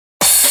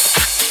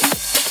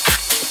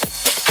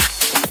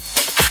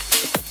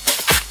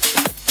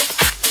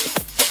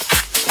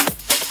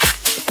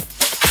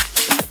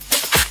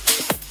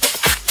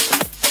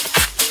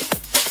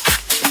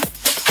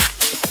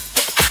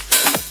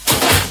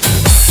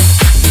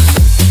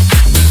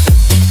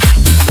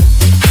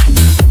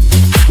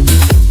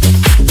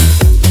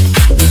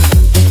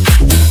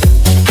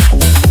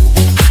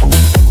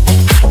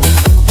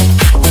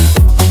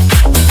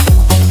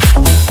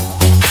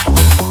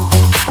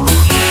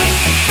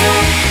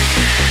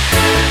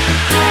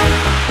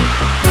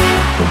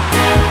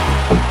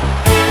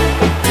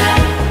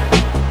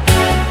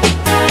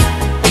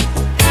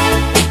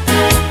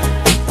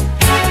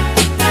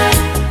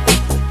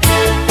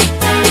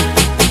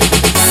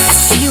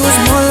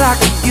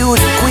you were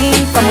the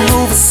queen from a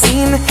movie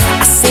scene.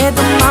 I said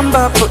the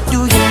mamba, but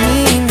do you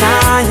mean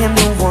I am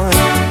the one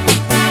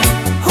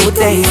who would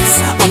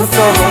dance on the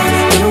floor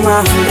and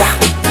around?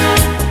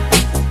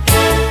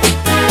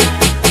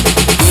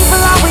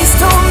 People always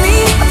told me,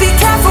 be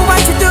careful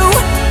what you do.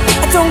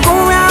 I don't go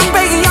around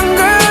breaking young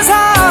girls'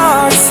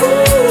 hearts.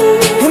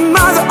 And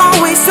mother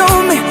always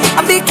told me,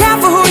 be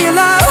careful who you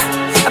love,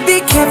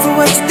 be careful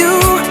what you do,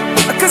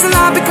 because a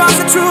lie becomes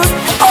the truth.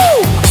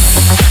 Ooh!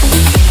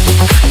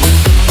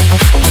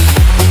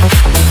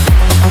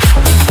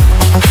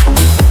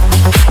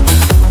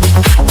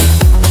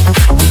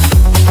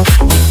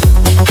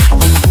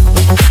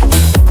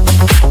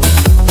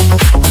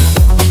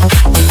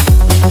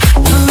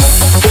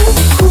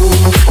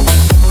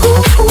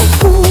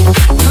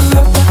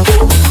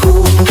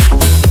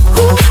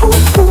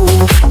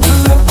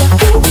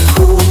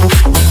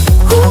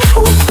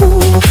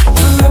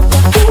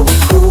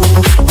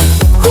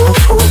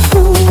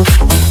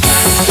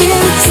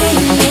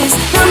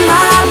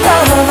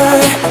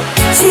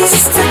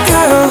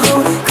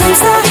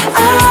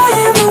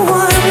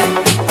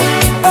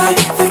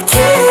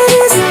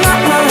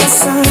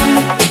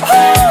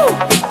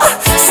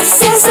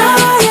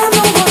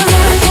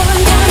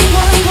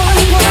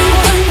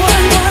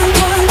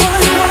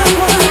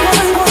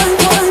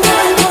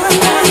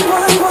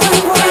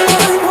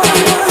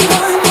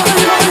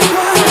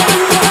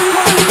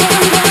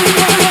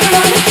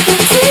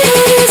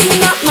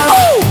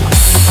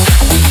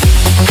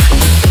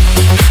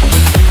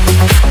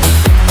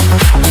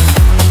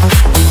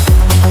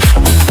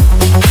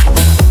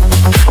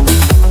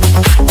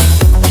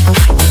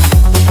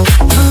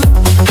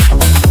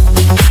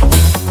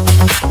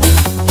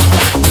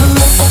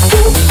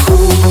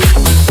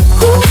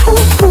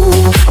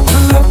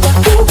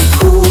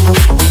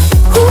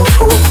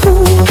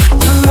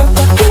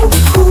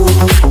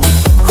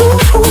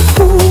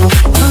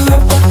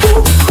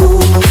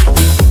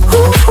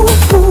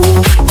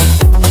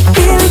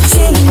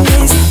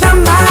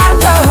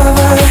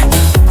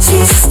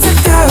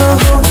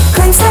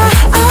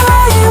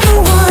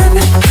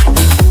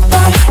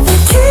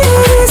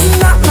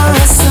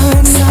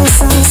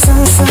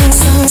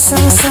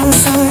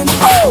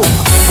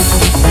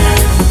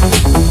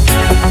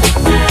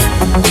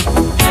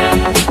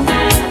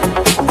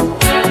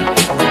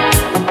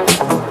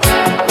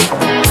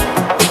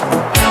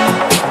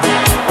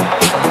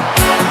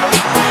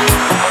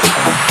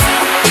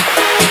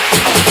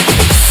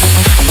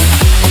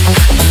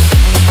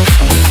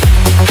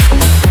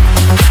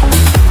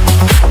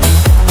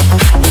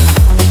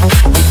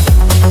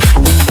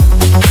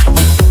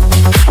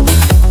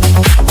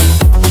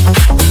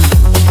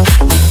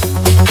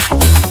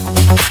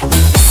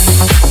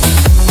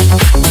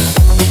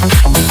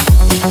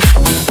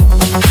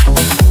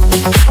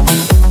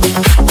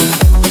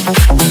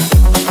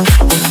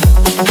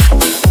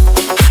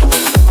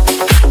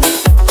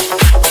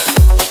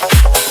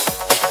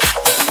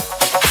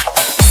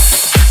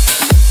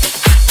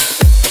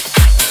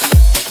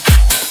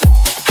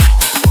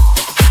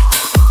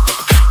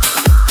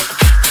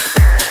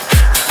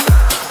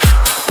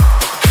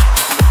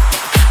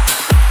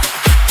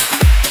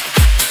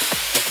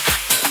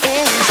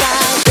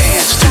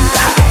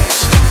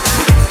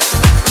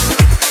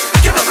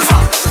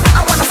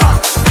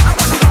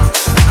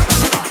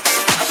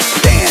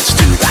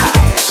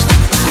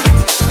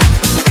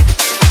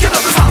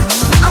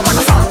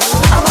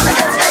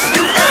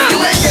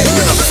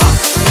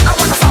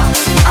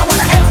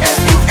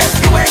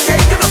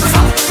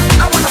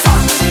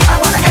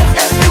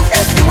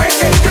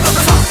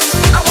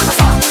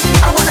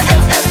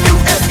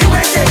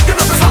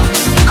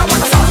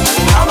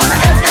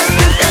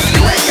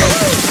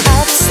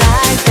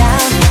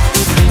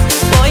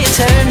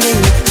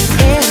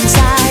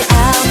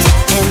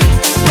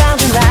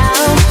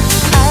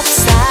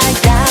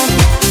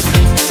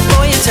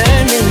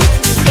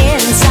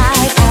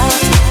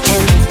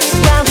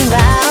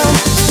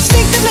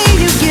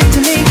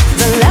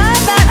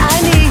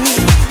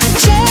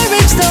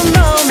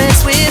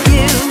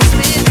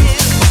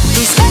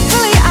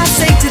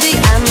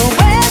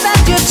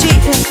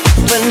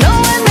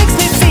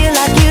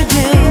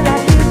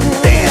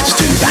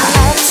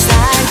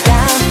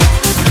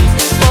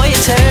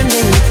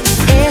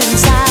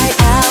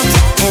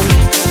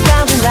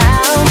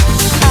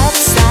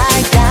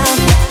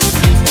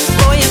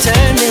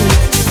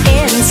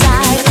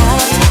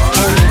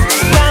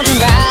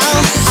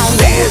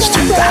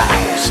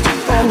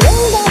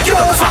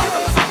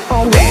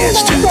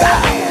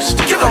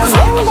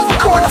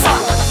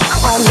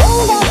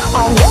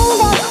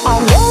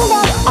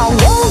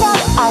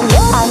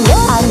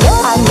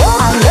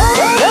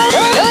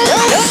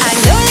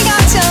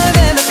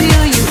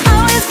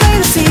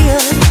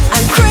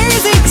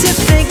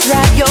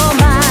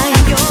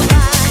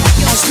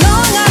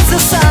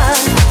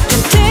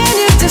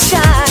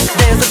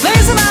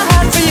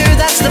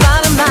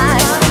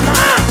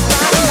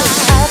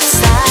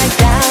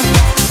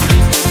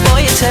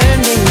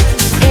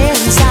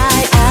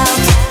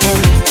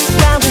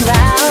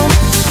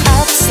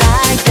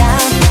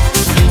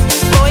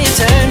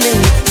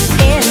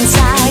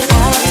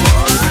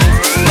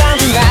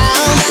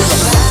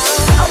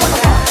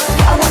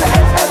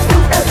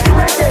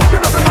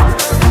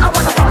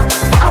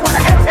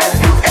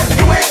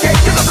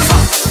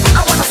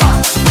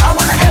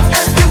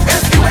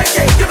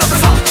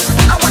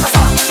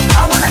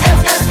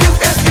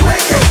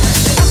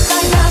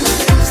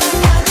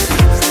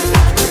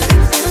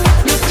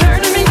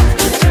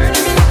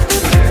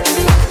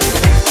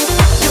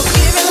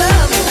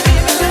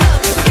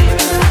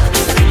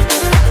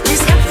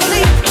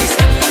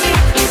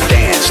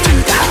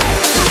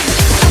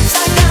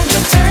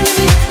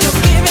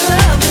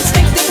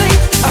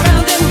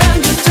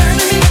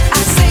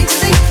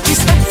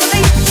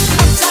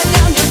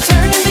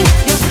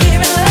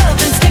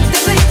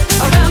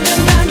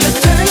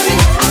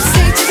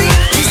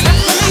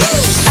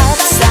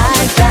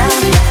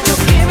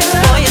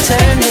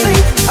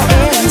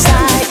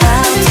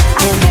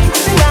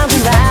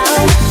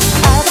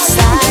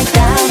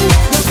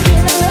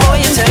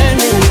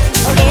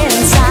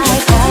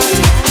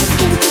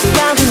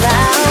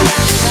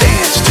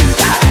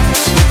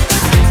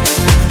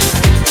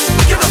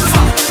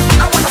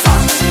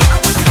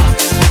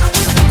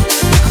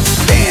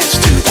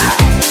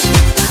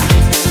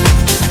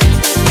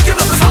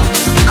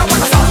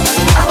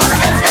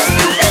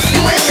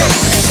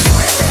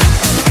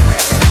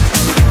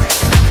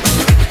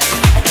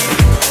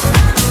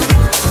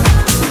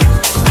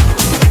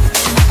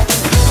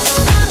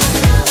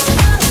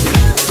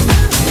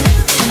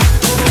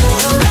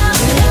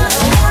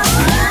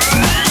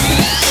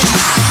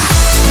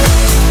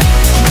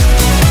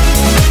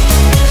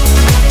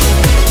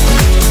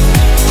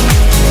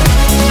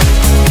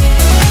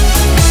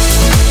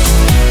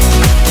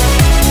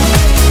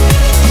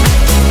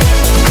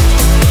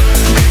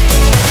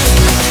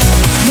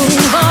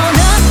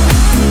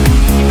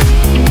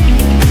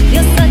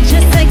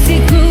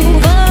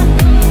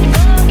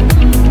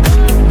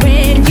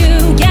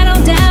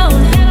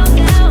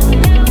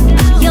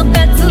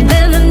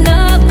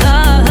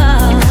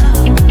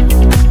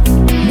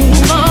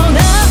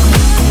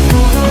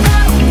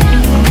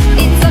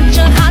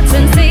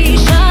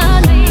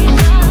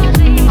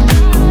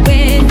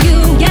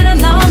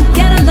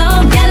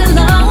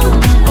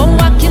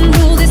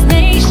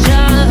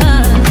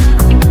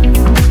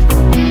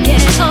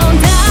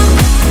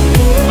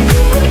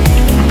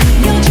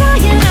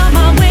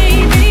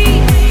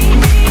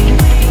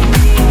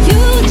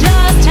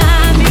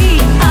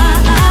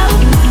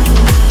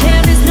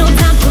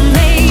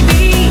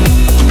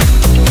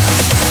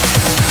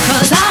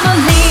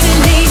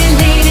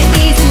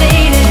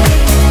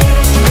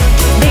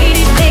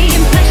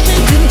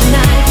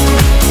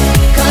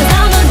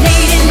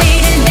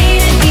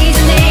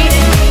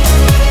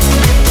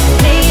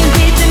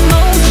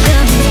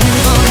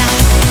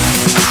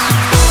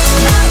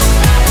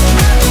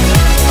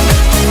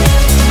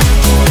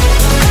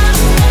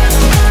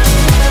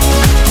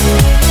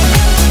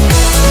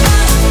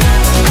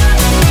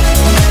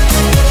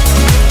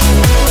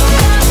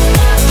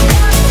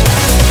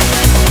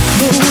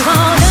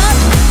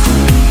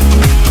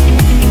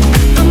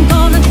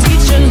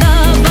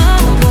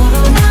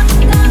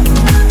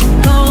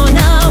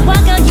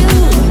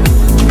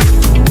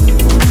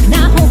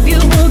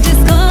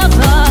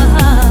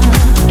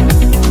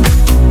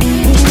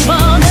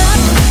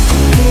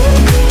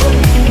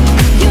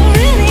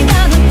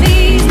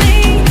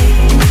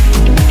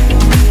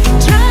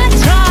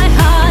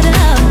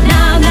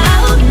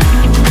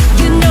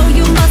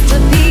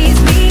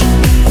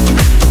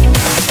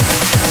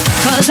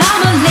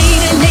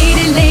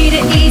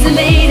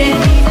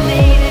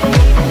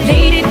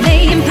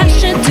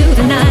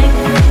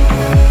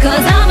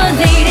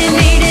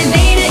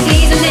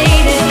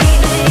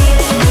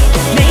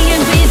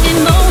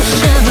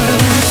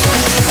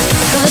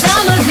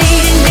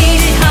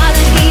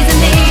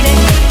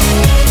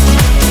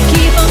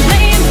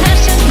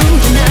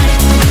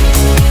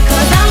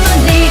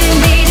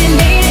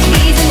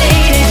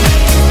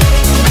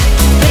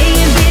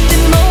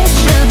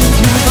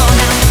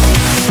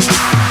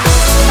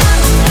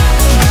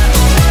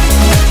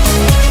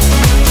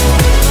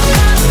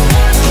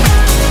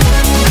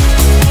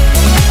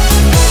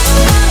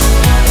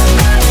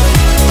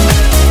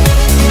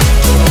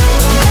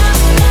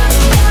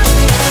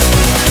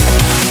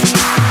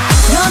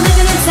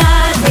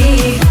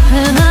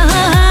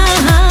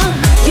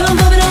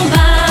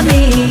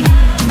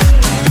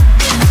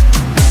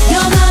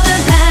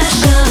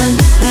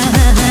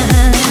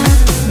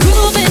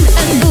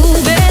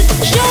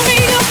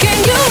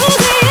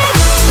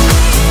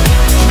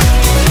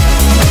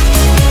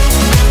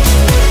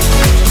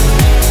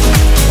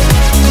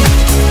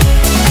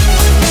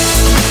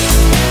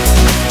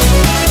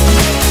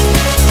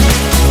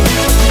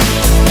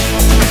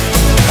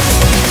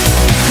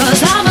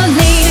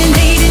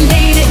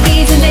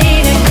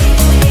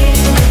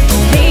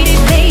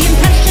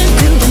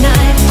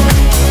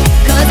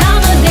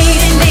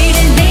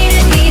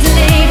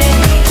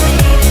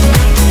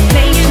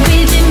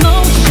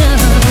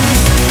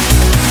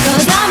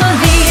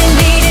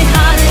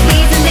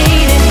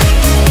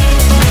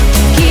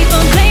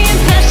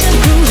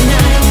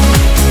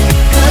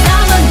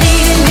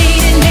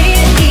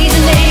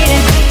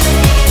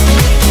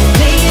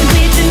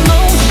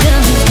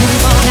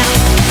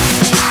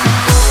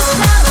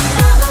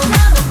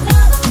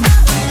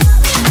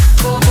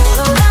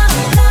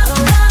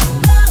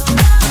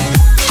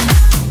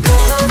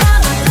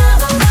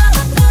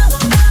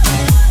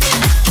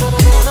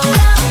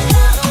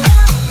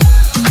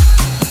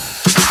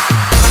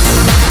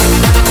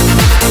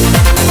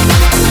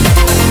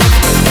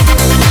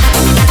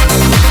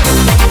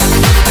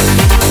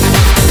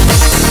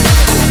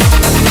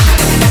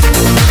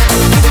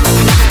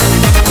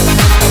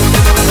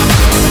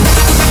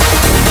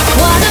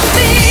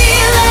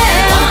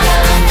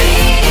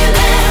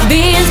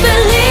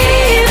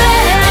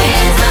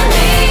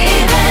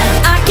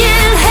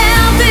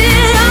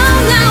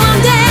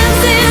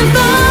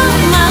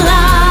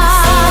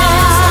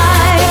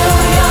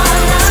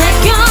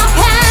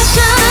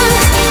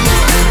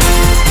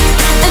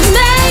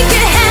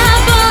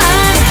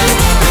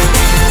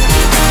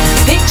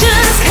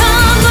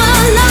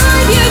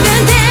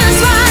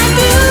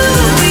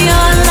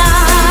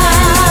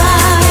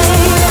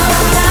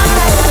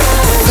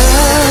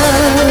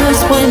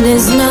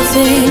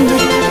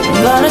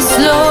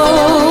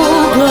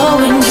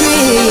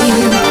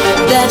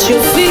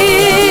 your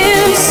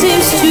fear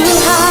seems to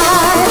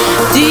hide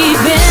deep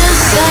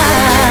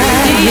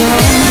inside your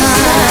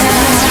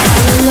mind.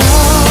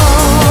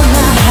 Alone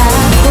I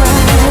have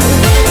cried,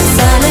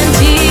 silent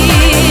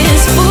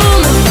tears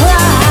full of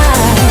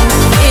pride.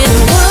 In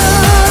a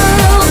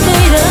world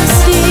made of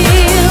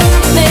steel,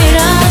 made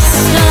of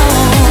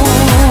stone.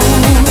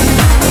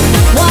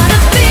 What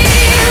a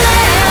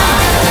feeling,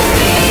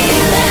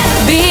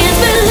 being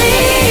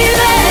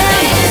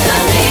believing.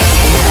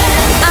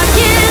 I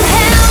can't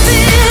help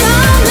it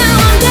all now,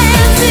 I'm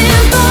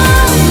dancing for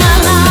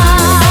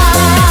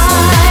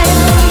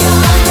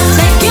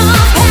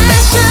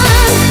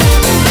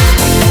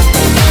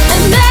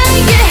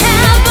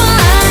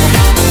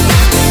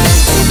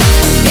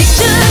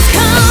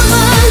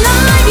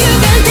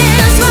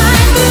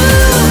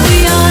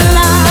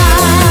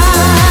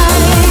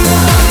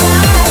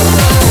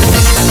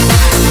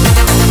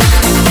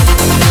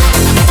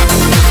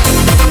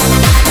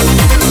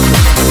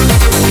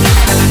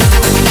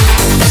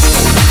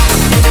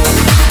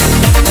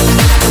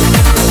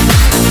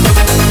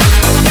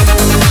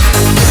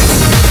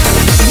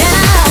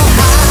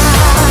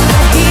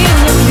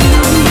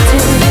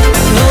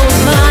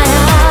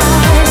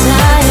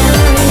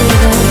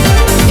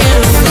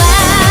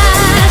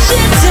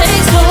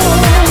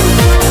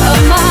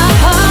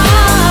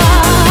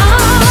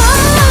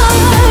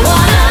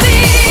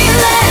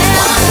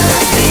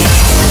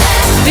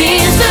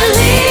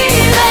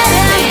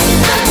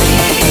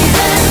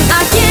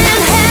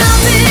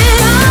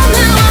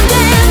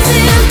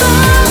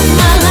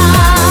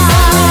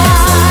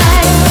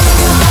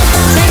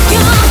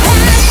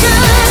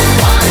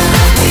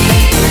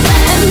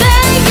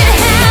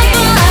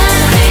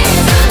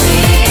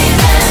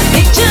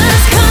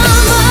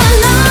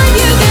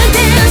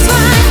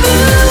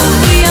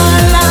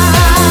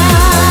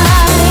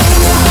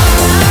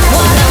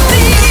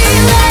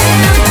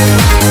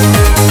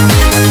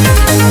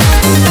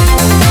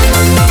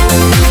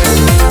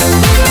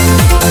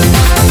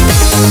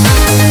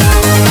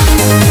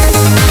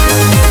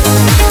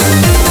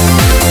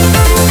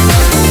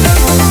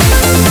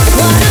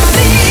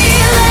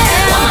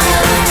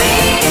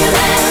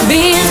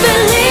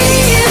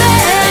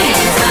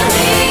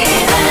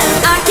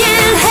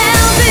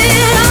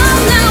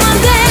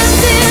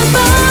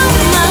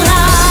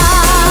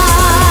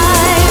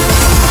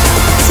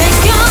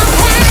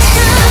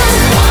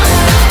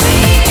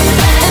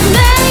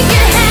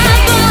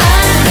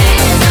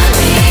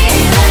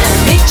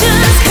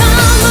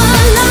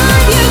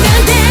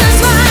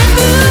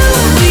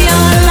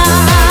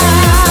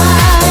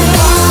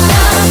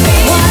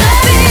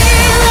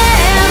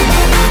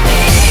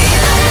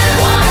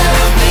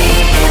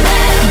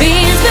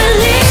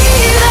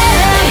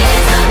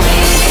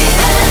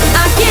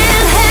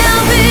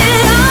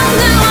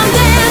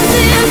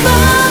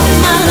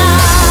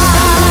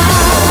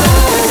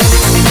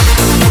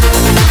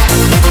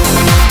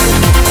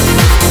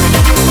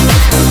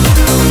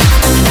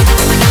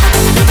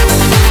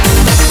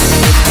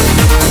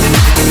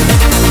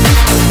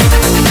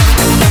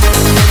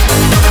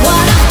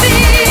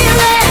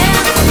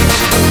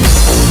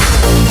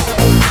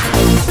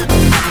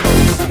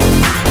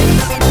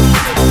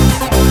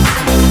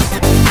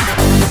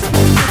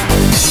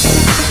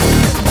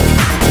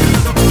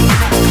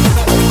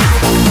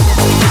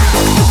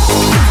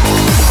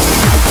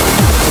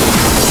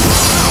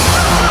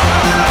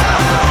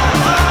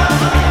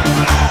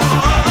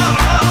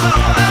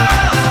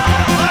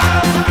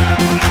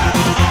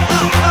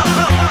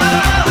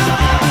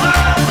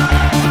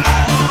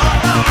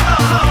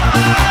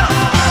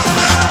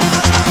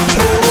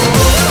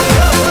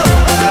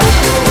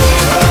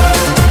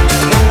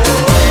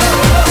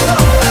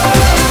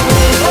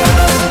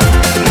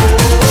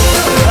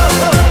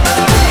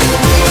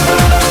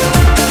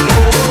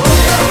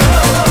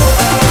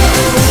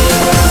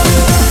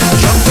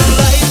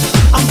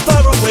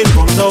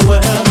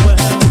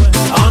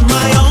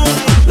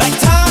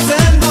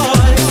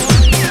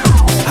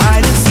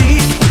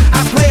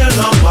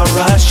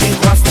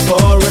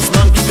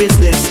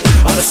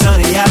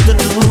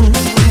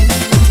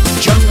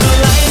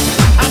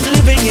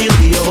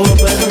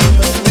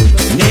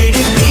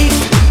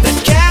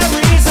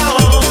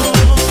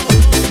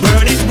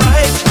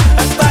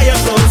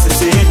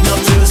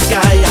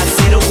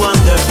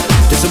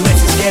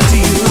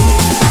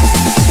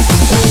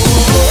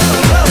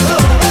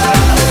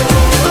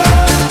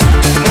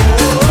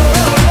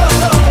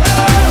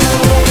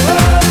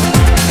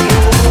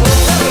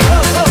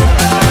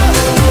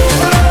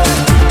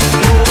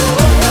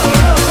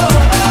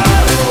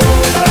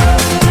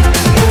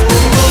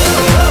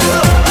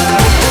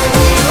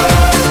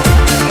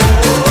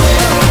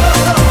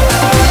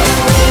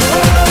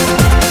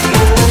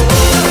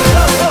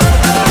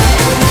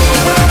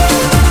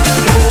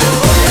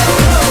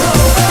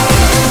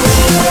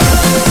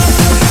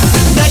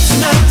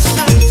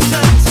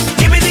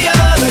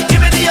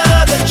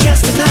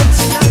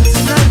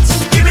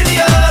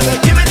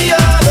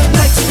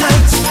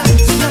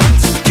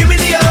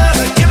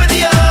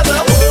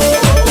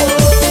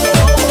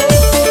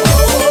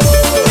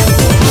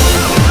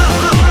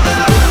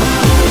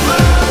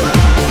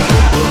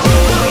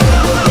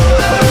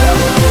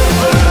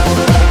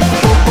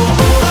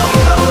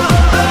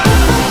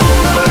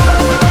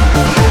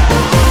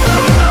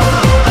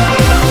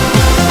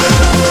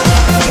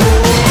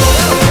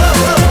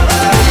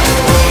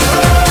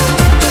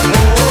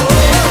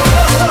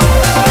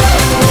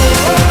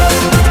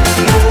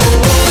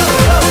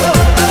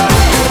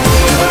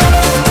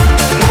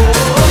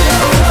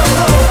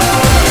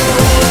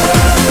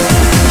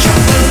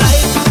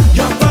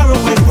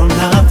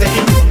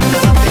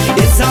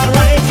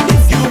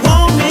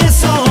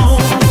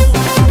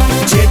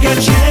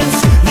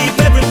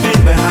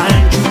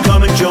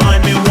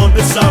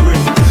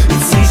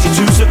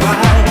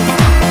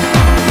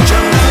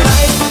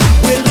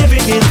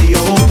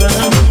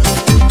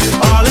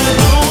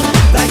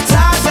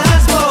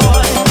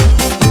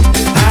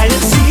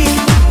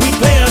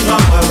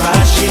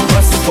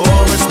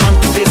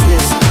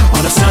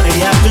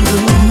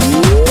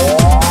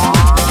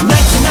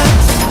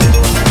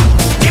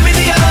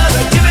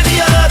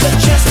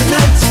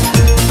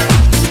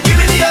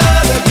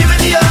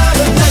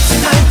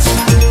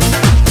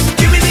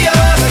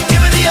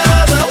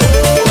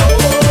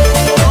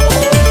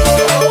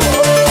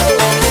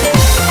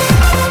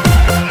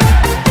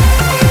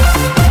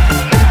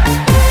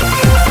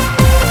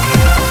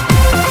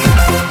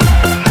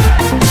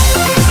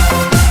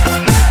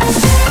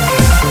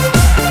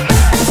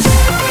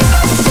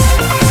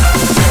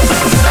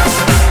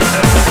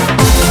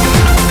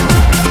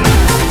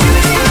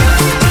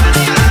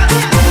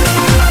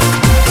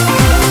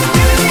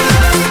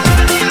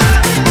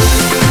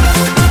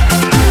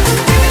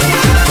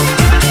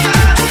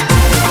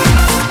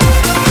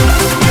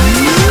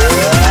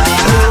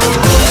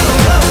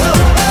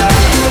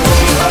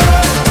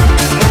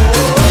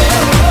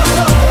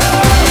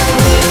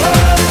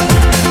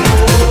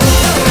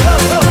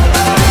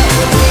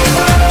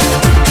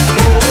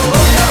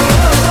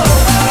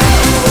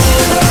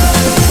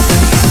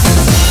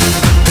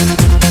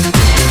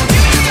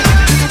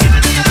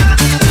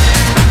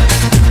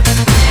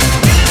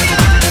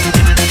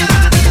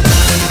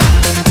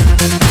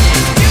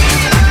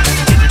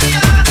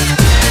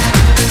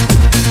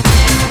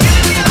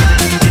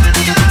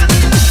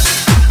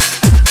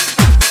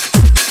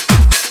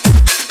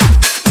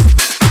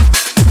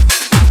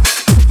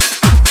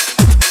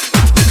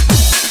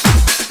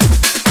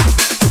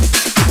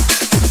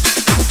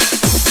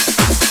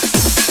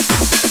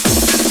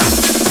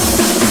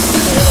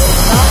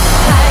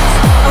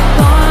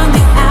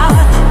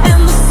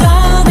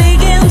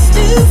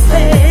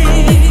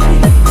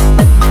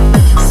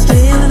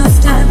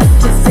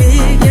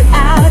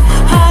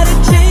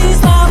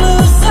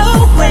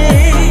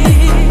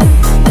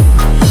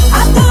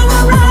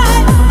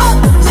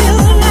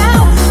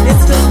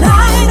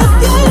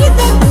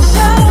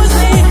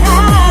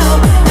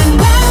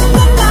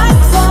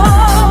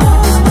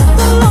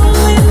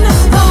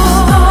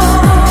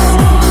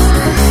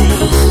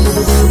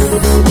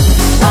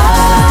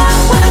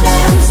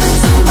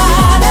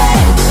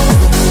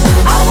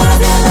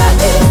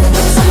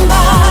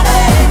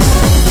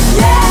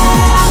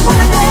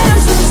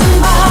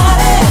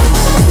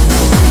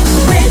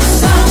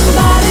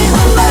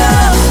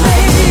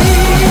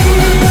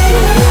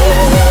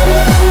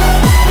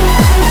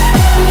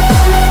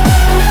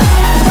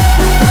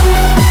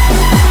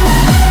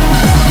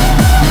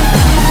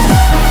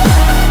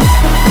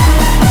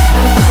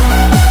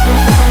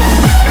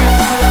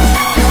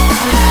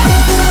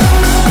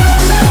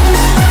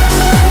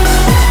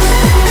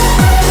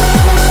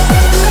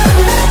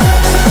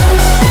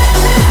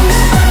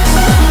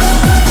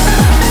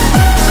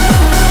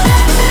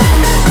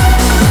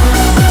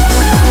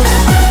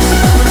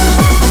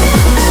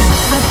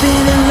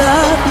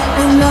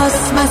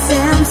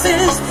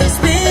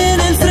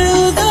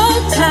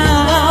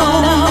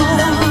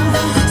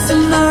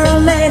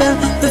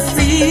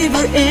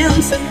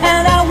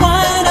and I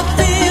wind up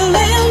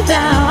feeling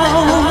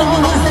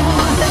down.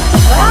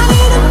 I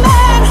need a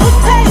man who'll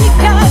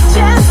take a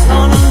chance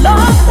on a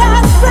love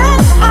that's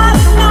fresh, hot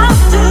enough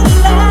to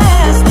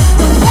last.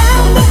 So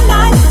when the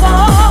night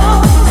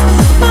falls,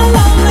 my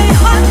lonely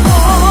heart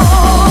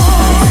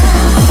falls.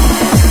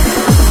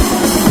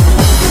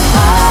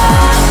 I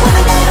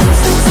wanna dance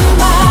with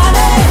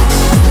somebody.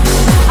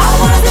 I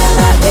wanna feel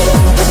the heat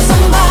with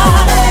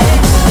somebody.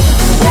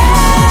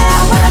 Yeah,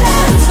 I wanna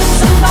dance with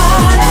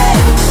somebody.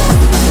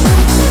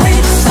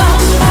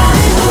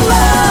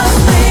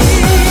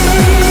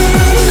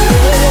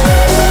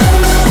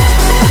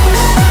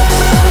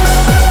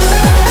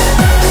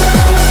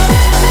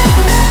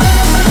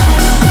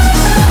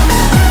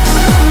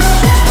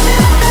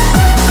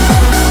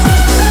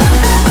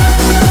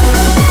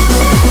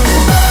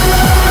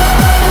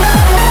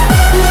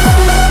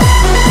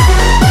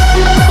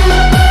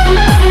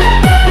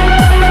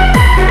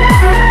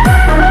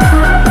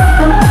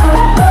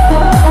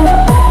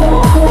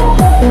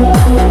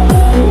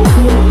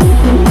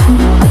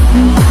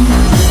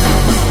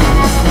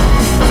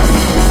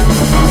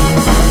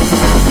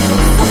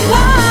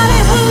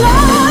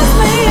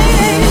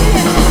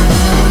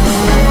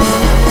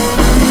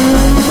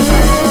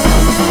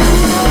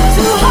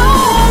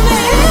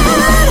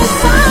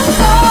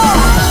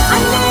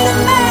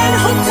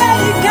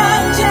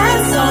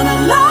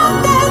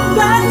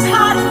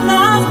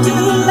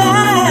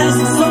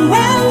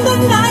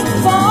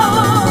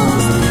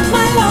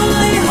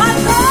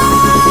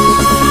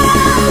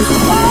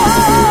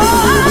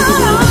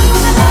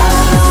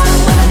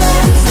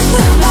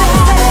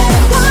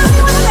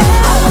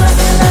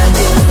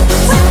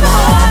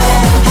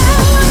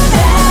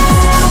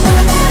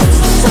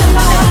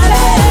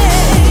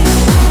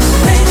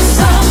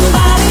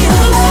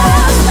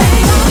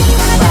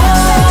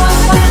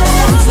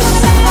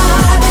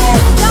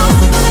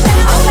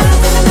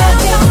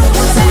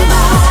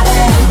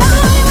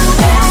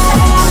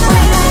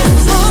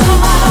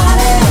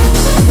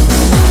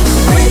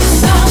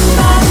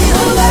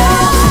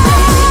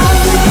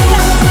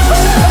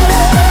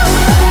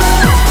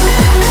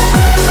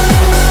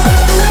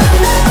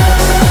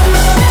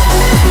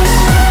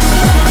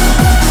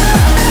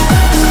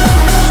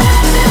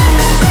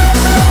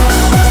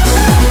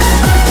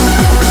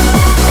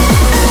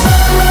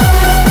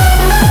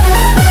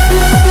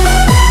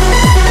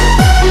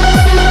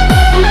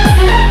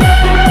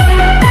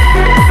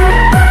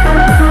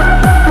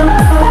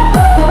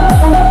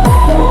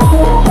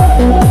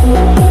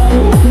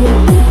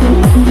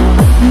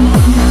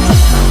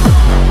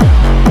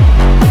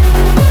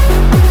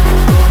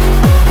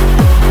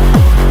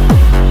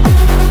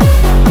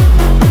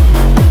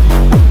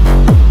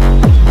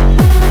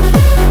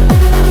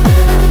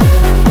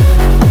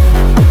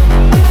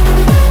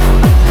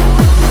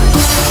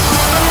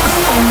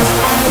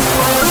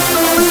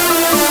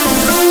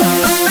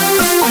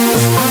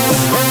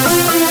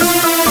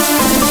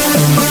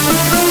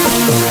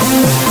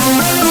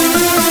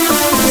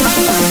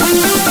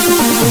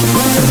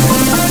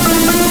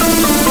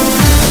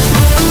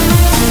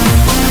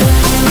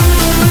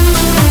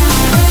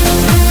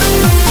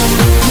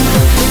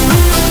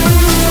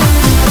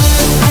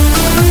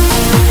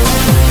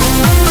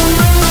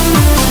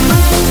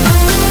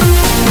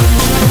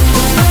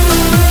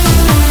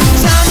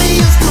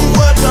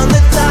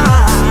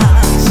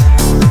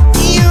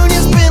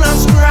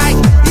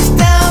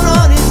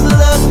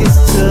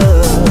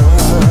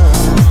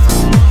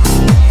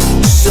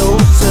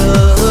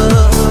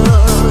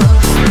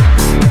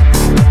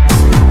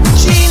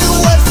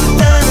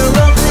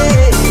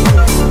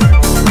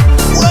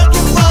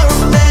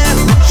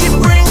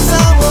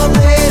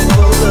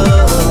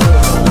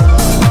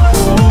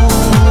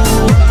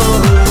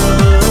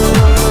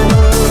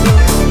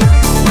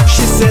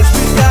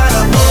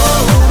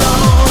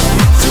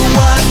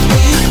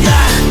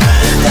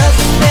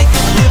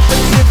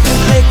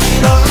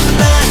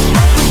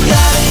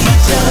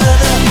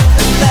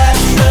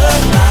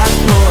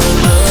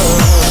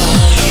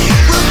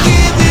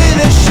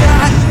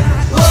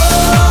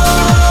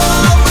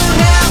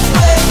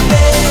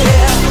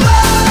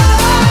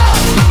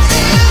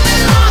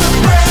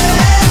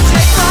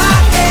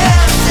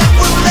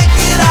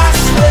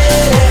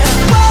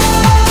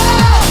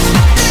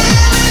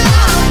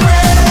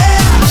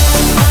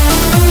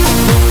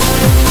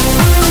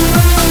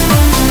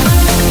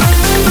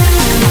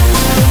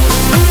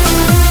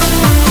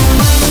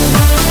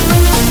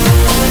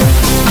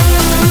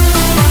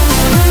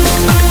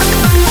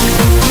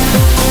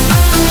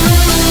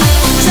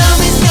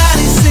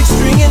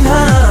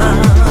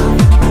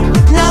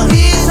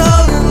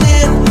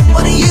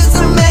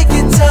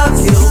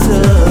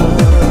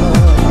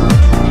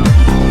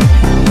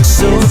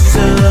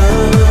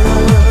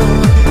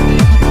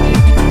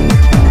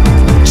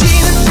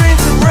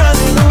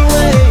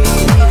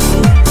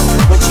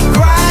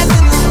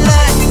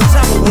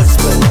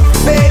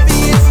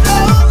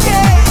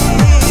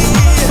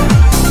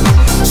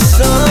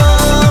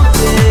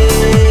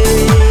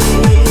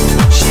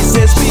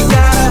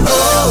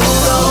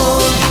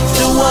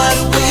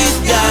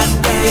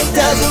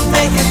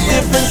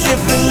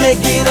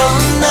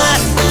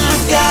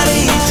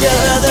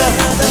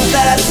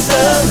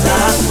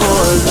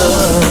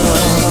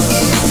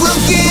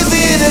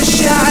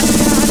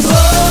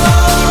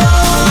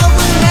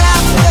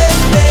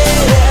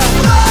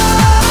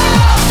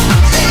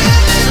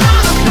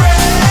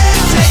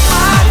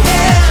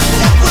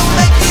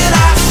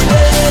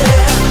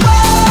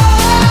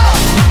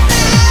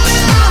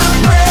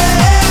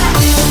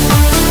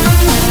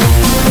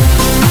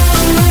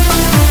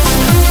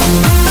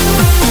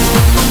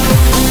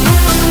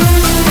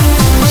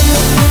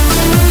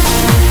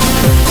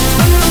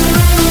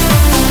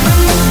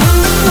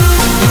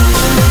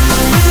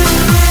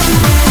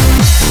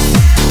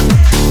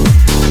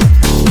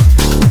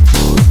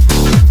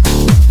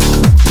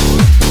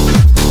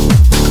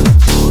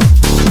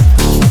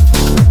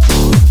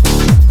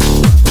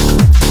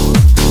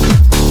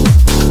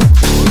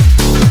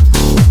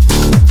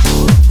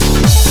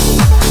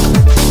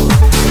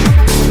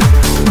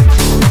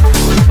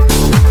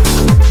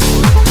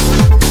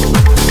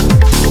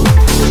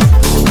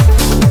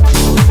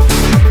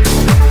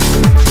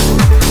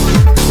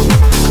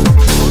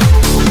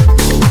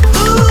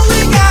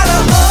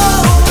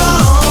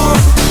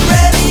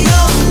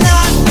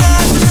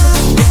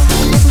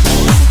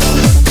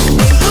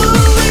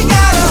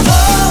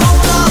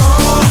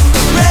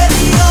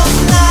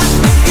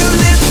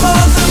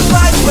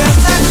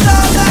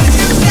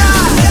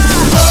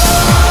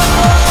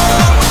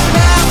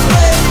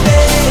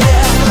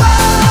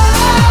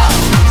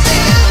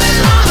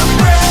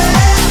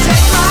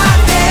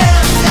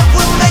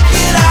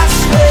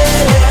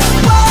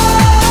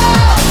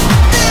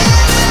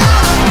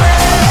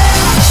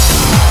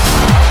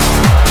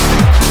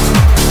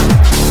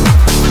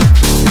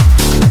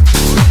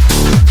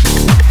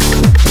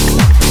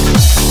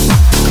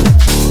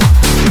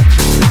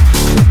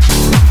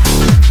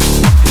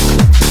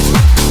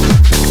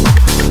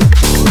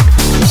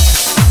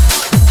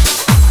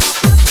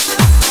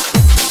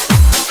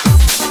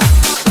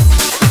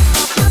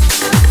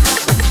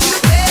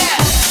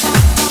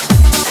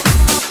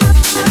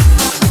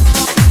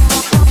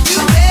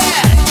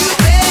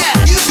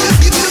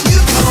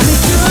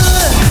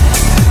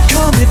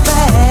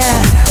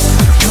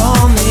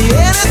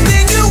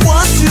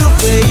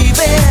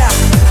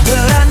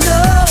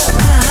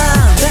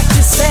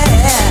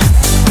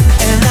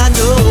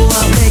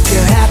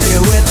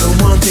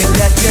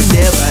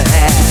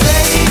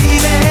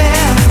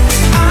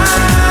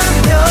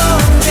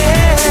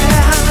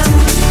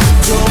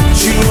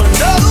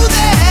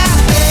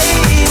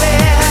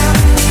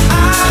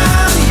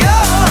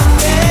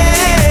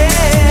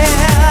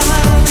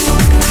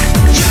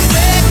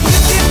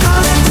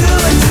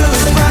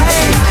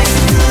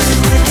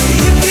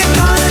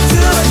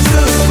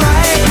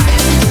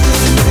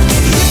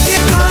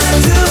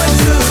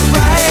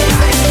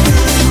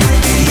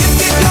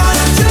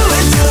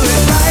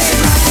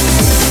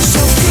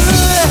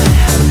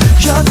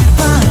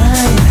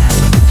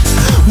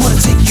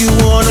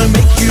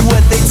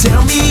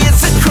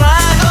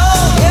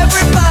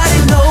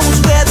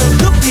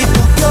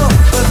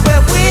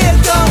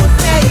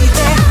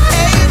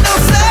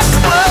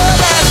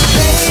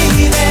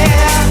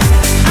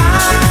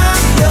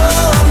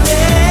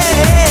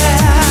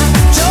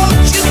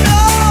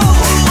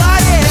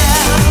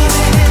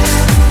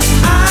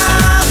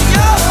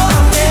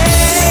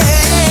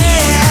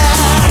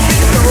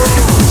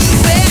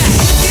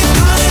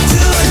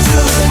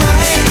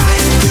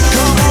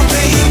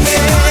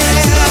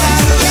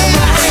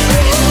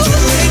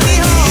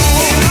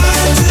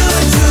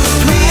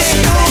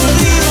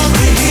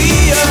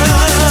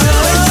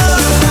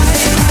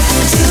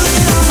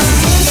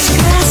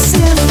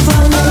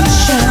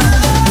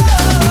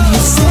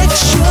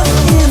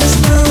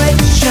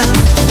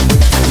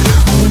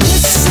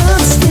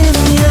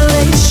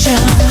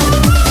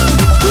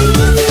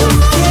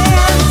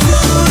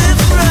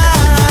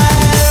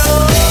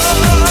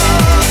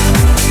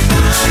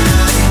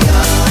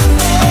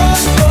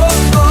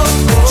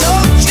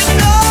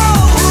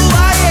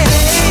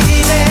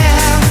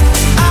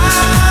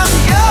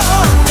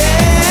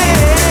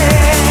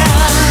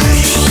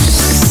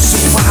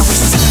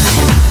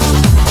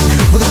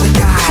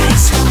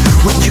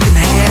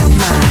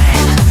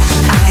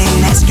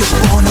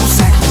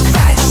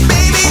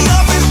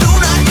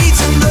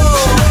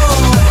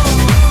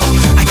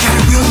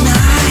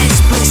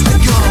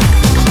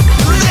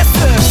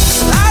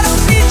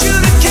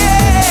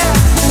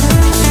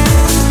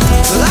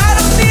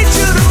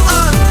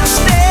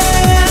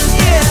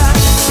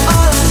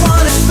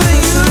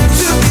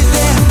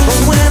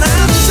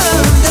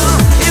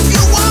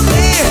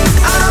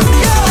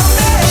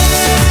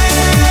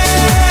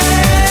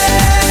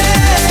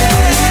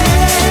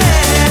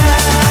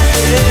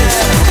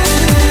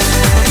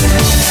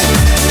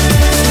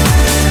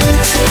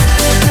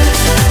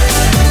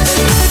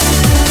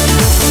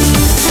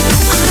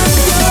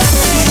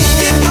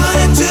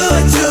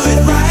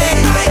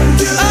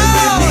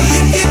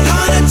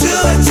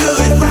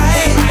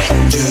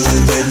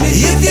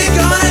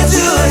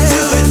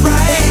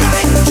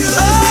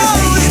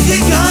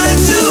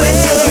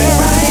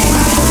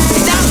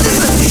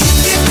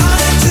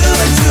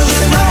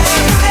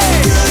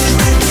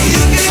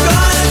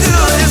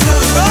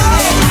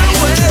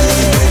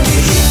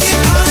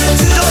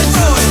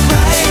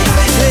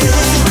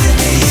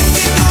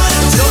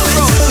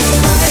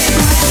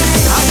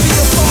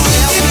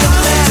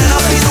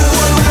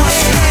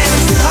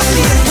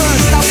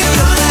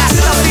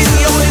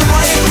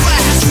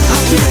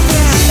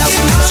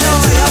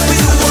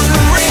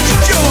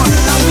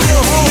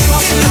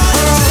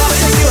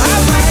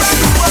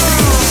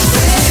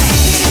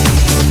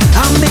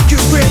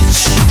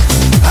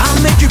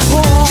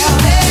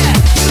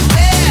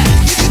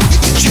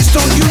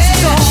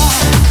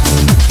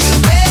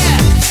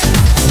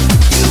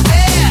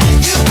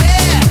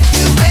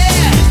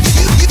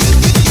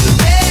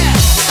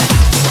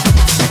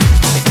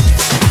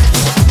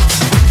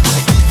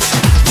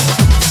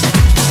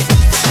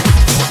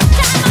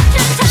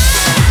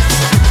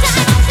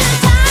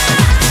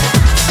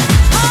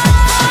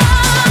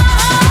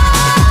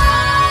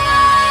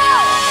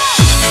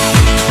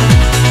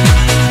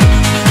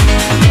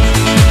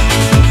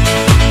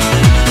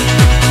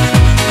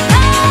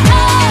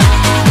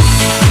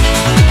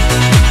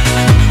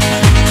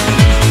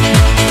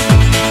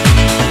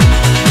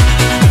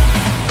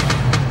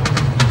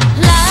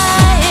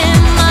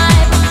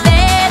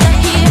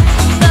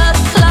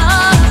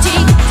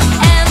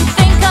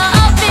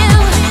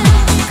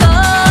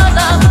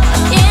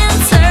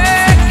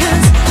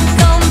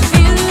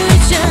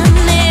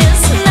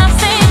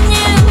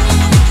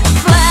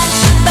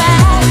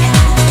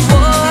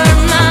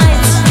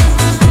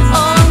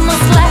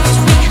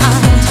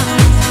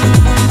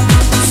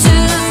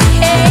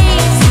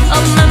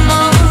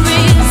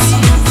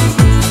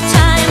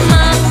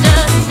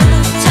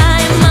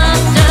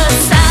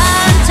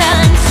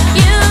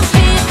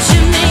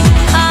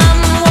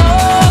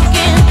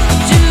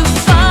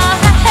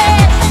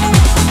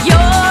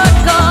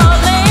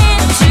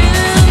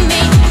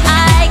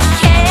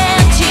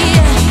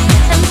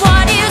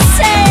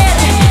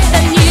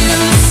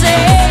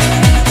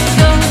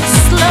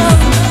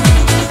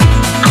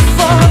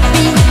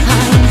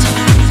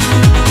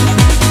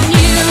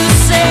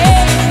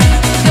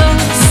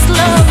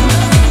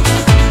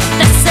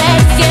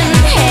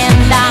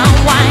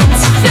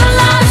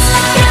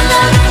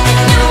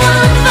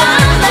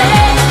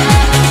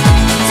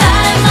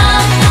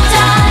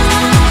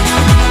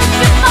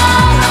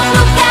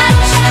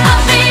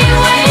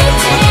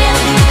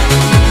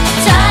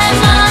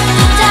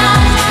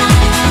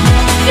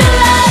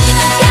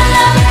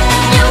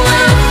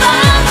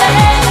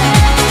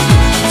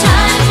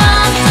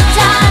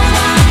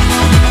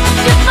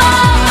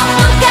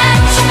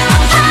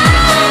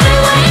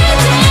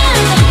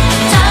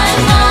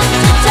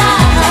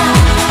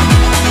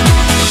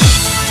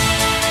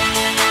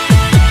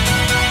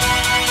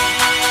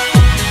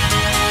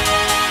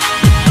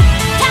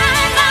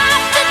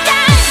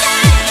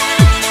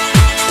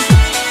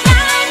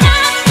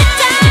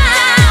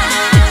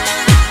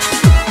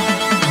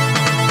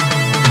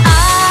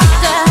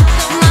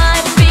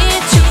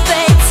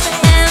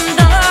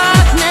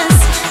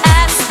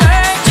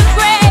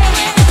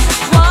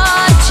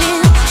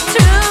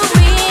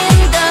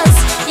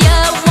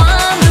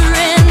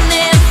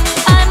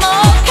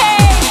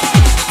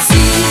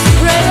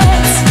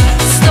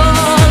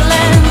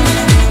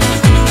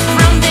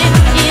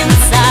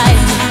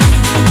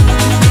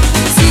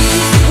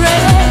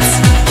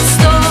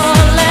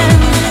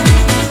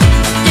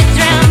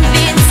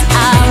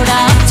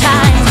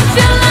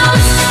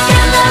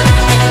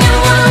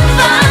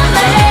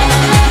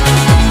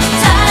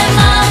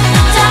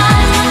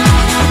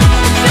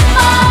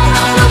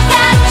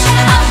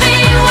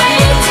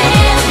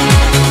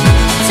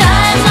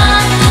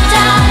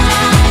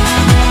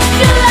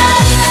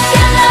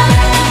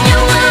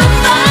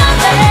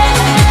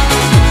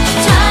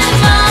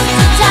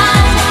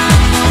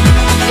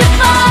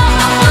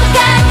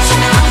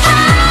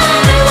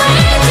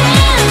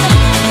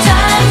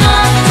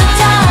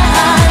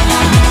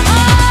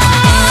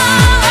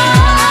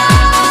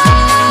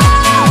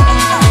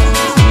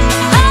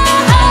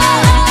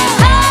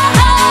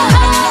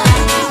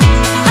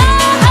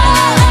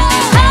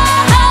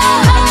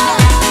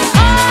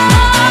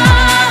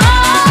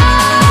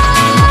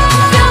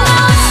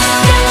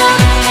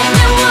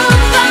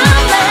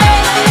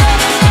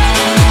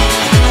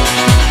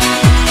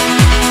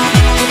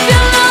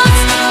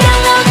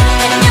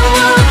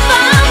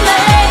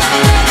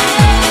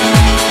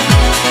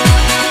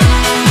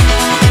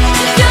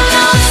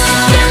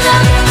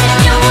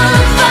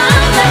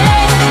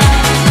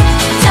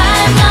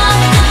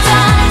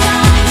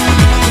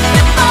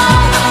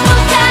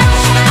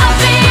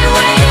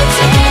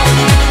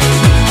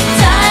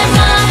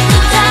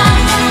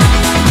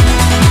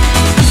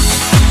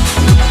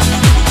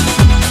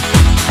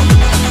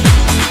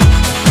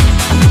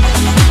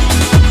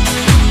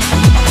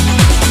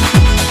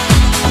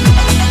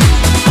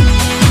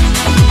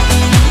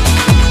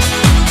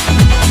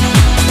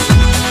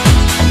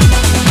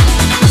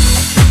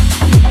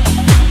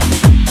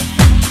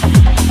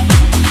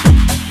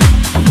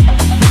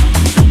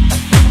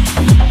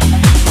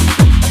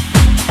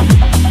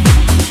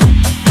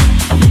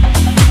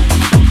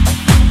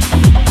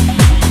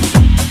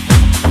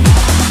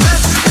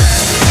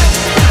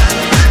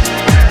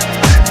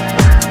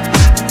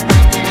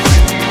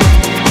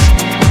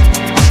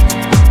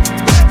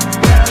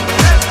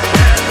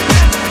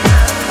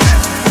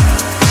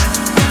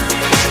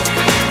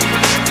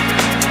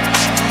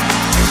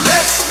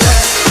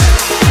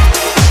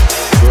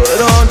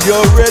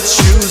 your red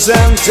shoes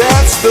and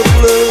dance the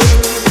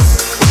blues.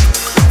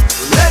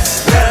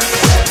 Let's dance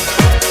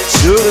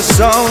to the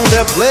song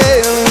they're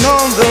playing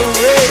on the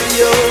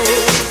radio.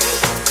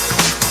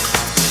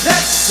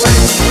 Let's sway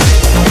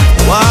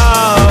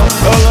while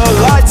color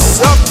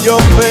lights up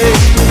your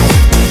face.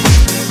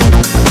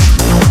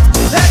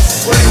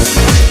 Let's sway,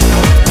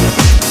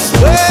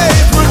 sway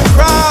through the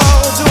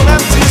crowd to an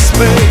empty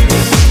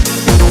space.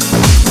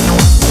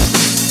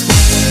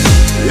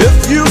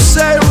 If you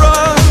say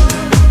run,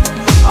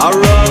 I'll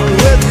run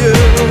with you.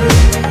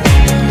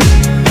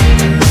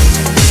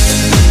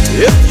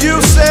 If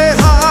you say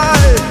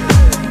hide,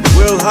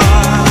 we'll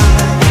hide.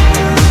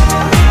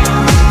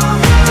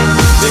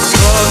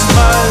 Because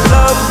my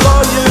love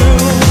for you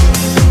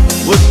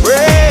would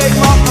break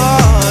my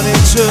heart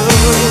in two.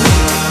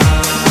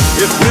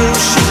 If you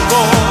should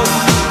fall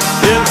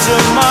into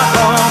my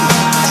arms,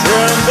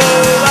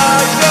 tremble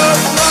like a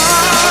fall.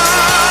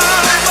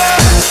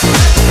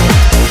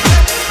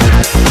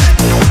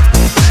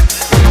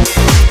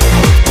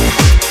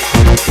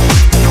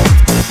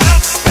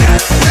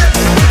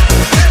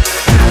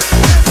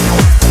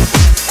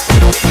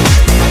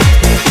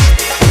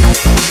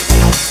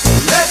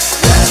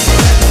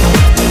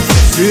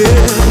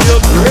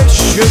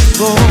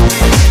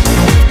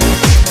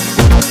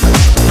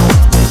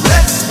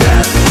 Let's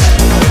dance.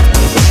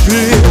 The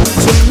feel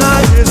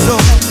tonight is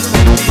on.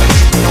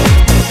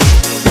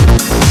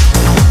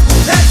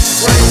 Let's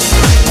sway.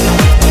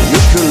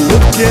 You can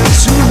look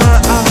into my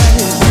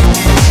eyes.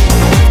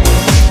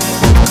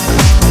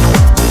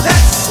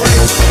 Let's sway.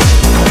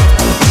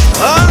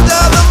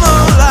 Under the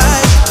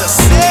moonlight, the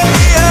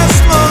serious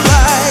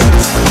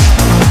moonlight.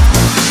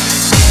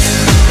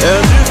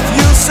 And if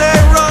you say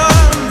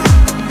run,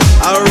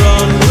 I'll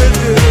run with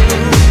you.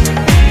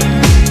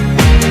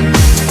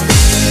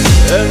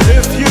 And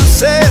if you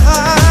say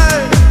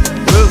hide,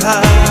 we'll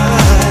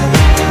hide.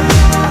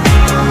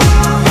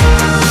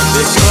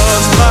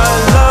 Because my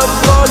love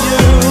for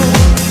you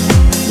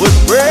would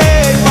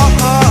break my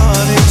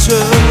heart in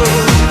two.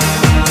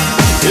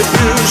 If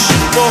you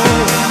should fall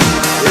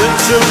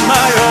into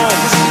my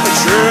arms,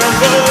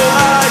 tremble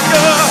like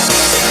a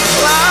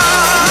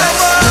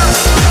flower.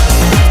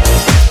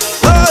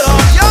 Put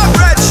on your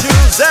red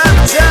shoes and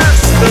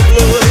dance the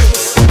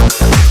blues.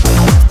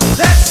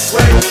 Let's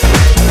sway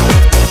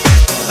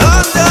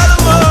under the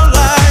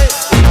moonlight,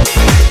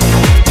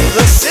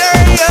 the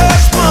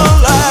serious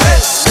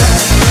moonlight.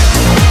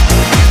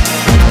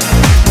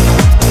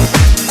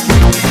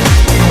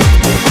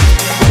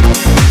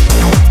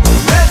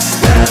 Let's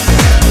dance.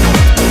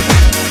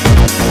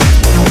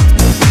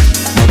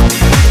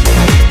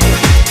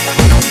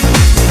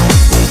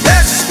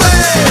 Let's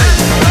sway.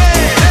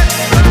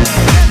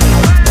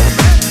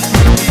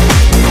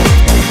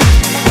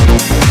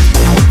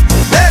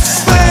 Let's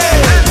sway.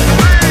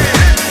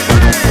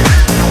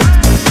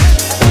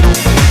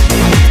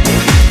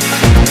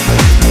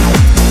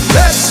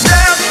 Let's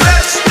dance,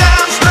 let's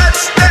dance,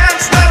 let's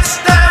dance, let's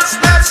dance,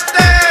 let's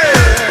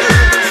dance.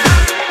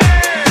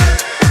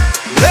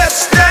 Let's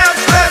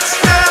dance, let's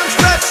dance,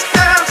 let's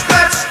dance,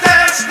 let's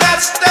dance,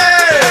 let's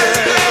dance.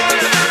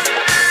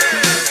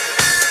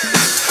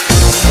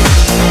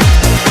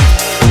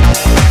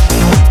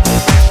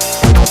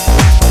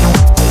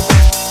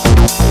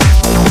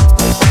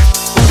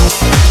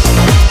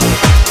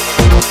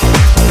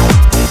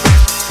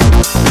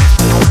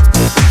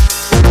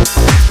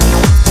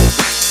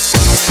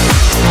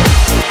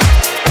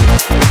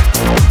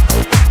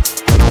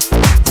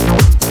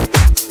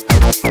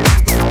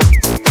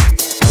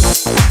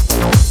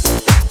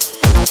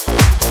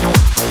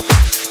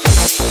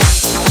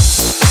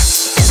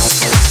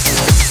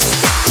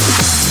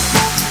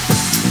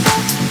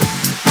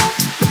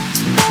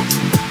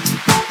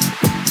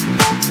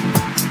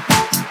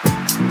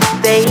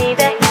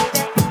 Baby,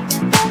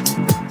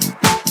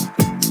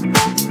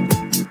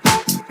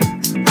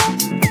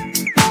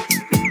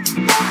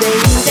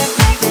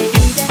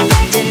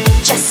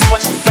 just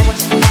one friend,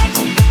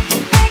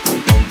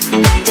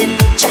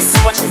 just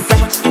one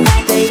friend,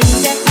 baby,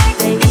 just one friend,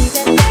 baby,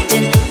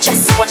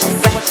 just one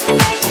friend,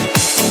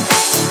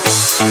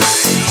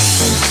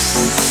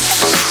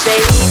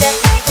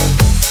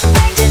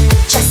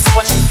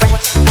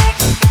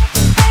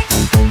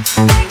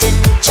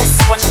 just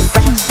one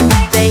friend,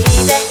 baby,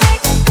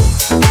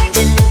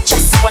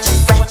 just one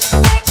friend,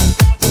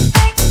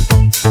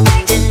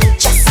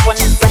 just one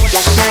friend.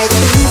 Last night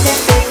you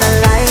saved my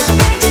life.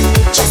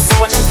 Just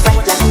one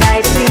friend. Last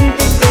night you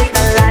saved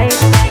my life.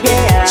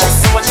 Yeah.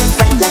 Just one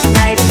friend. Last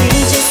night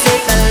you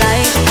saved my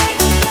life.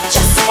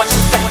 Just one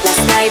friend.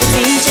 Last night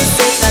you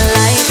saved my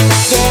life.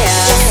 Yeah.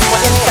 Just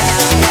one friend.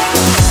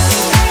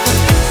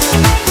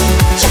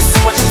 Just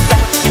one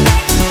friend.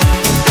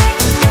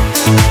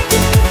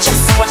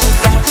 Just one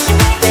friend.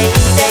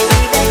 Baby.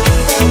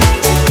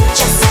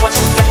 Just one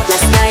friend.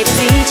 Last night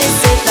you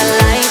saved my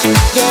life.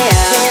 Yeah.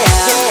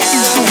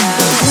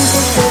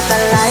 Saved my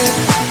life.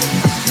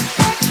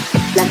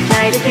 Last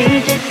night a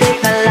DJ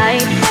saved my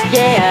life,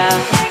 yeah.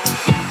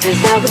 Cause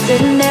I was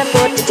sitting there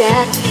bored to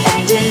death,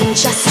 and in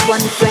just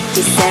one breath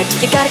he said,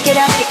 you gotta get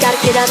up, you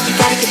gotta get up, you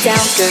gotta get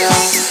down, girl.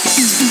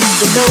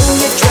 You know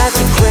you drive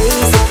me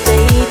crazy,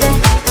 baby.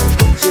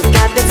 You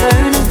got me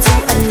turning to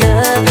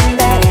another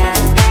man.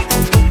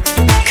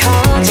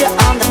 Called you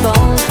on the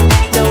phone,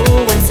 no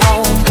one's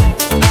home.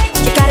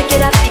 You gotta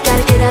get up, you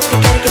gotta get up, you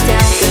gotta get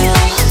down, girl.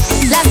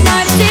 Last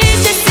night I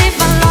did just save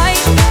my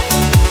life.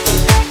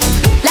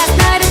 Last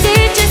night I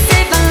did just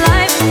save my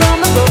life from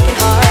a broken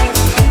heart.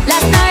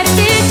 Last night I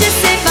did just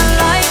save my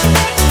life.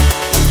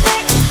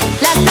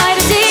 Last night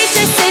I did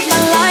just save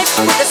my life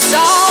with a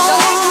song.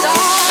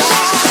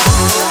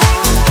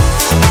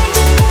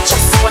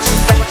 Just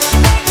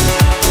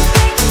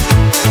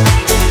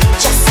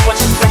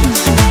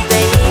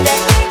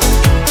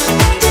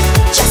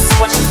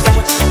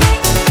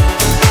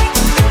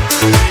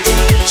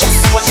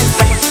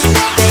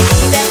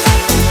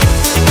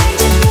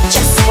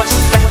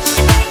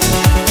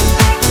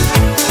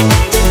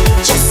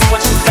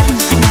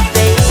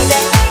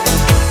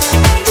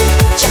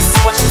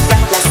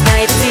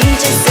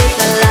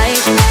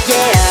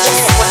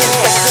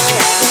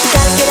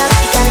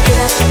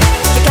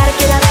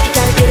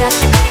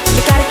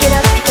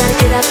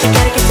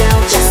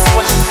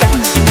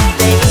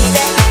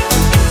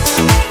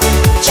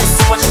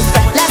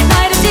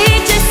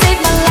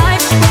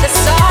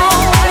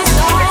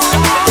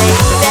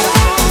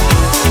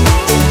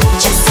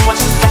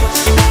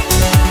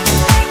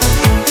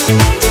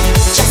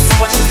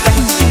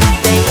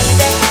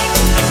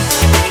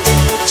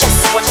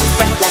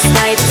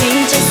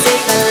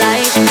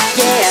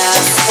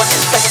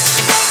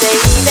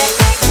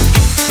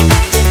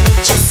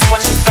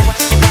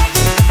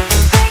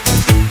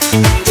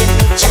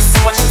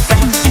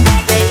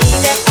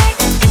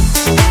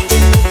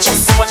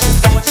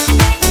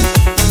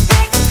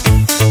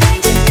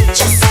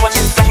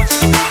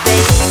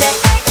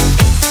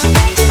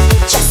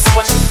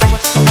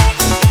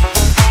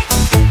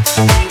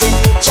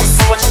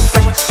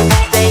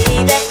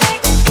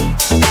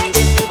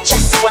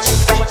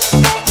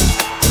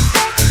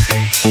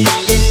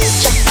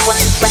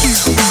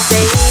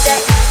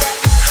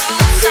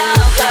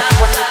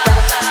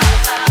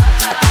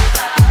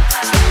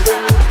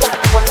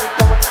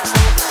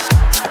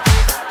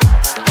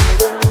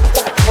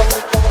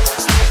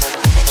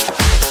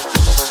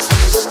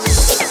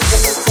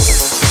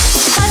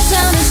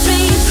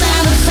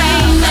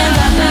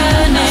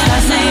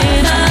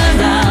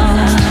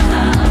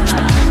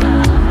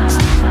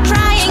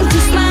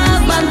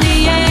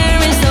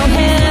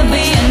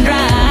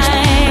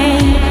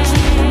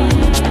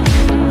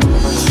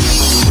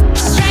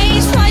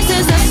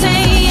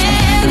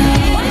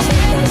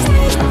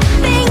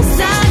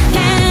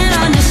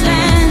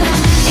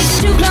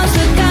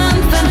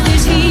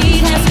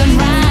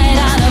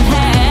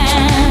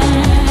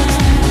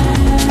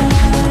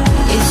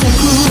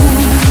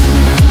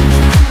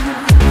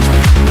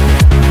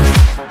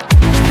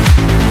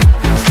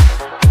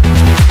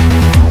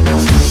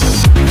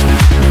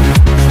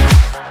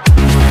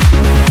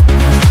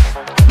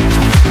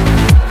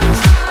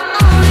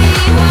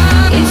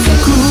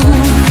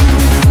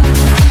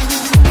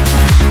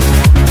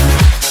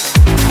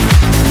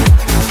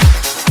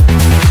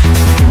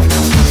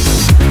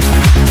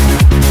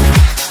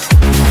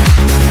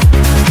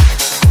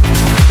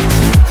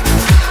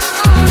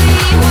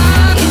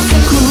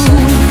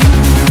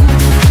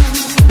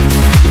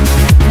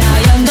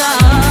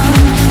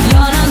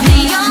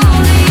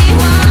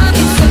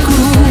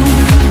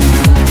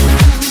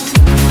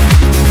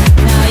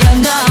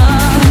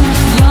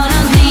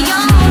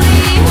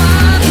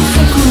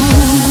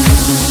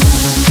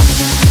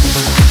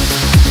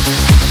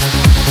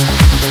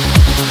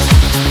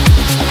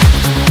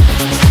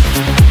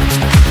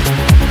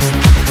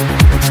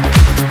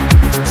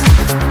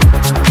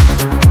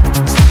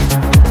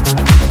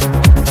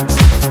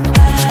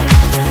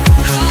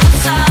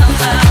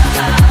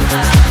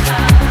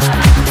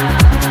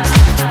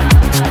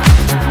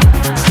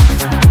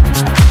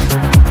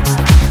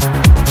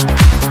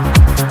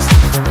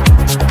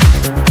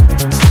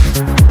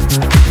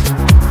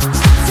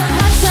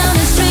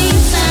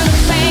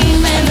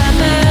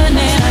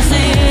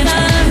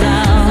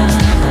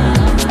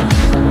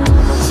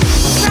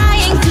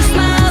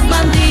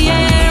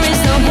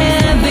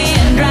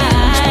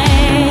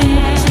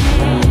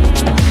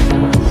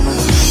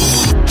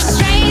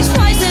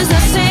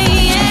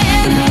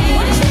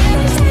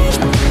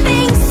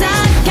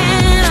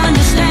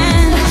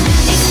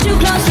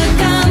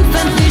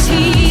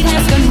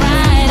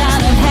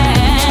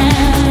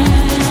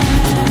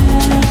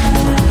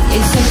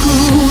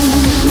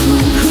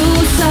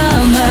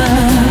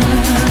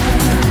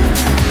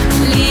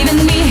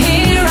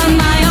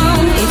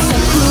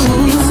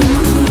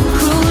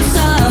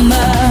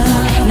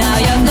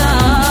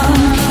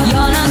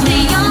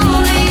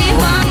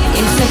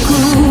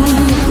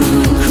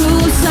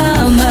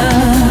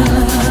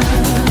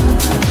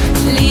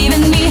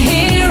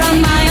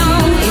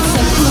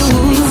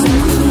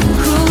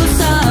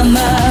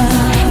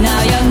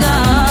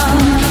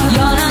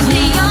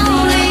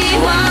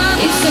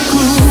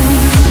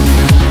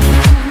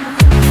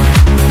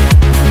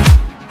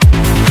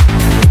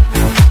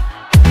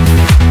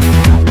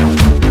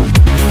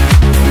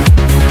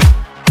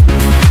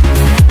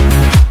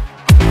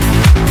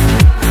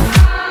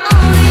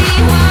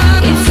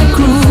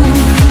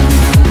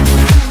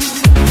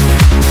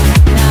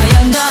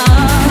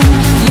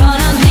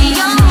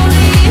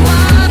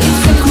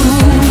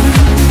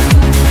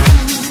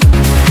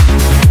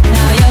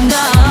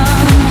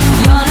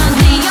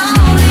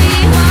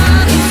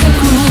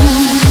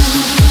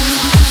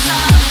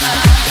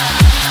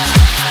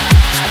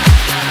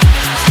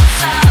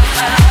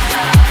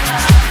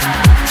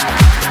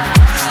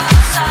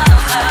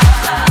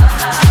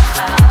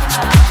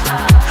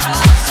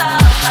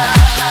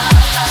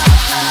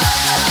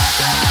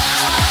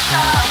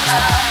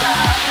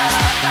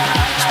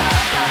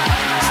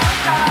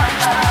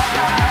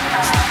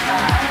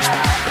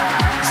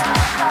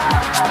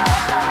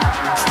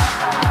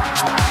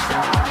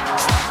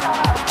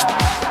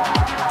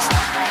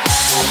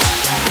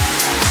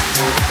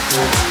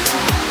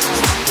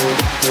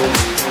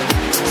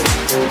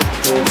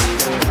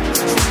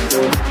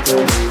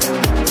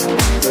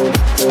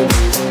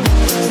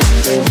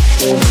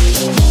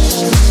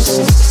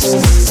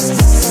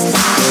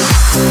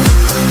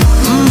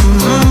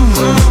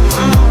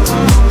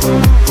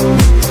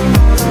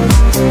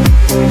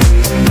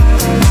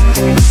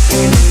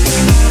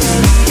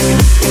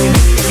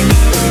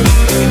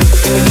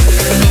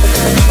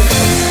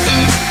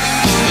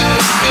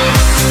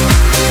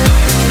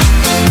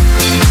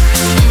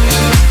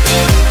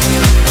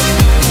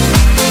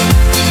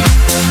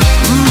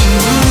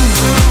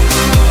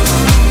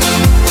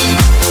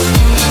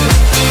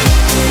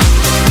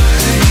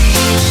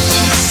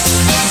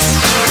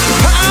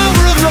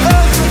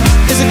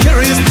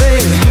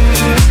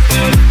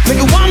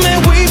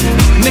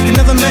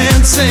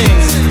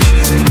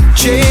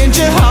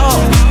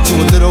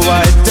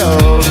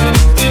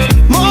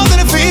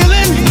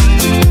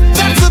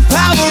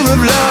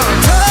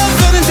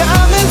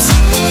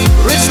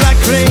It's like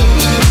clean,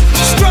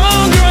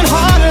 stronger and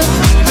harder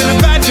than a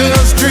bad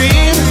girl's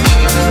dream.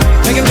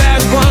 Make a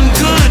bad one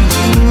good,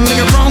 make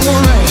a wrong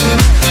one right.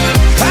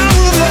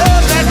 Power of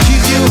love that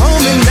keeps you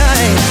home at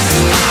night.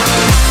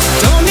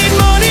 Don't need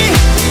money,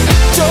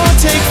 don't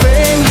take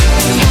fame,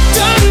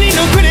 don't need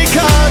no credit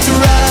card to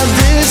ride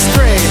this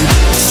train.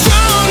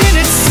 Strong and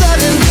it's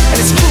sudden and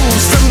it's cool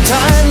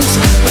sometimes,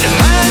 but it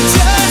might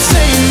just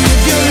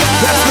save your life.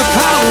 That's the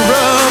power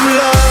of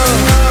love.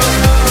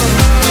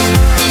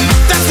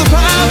 That's the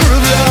power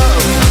of love.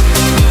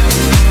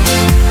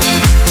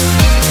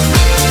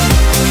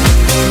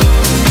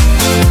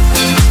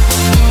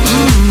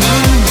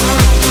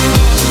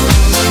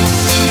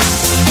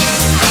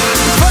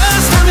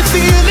 First time you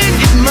feel it,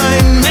 it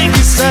might make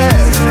you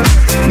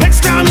sad.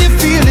 Next time you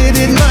feel it,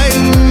 it might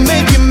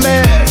make you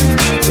mad.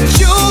 But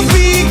you'll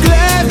be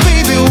glad,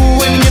 baby,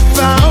 when you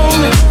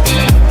found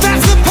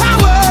that's the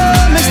power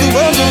makes the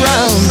world go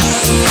round.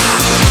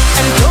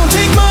 And it don't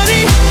take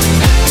money,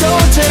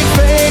 don't take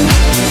fame,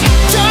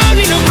 don't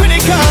need no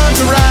credit card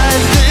to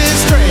ride this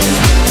train.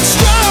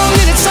 Strong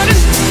and it's sudden,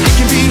 it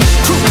can be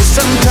cruel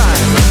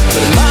sometimes,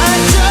 but it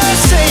might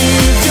just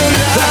save your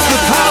life. That's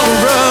the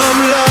power of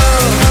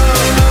love.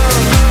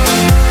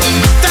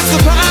 That's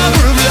the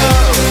power of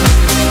love.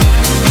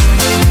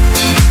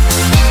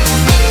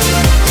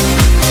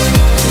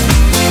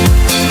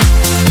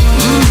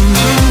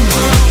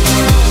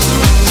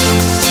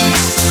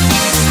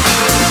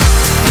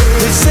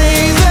 They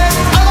say that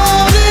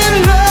all in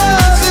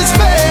love is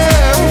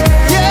fair,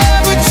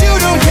 yeah, but you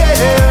don't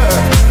care.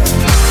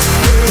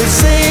 They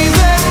say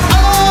that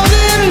all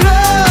in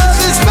love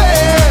is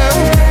fair,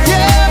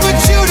 yeah, but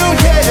you don't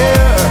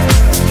care.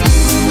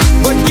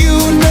 But you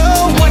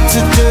know what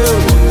to do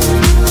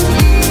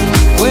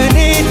when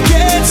it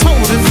gets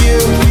hold of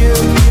you.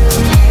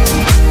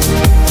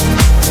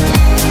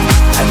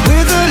 And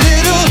with a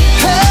little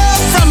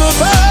help from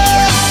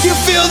above, you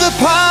feel the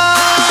power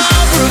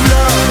of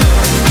love.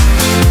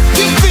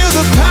 You feel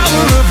the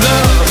power of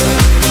love.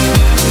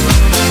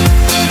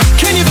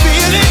 Can you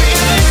feel it?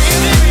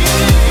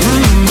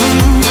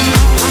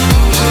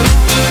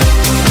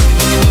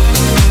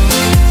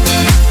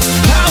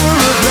 Power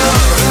of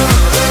love. Power of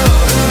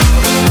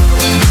love.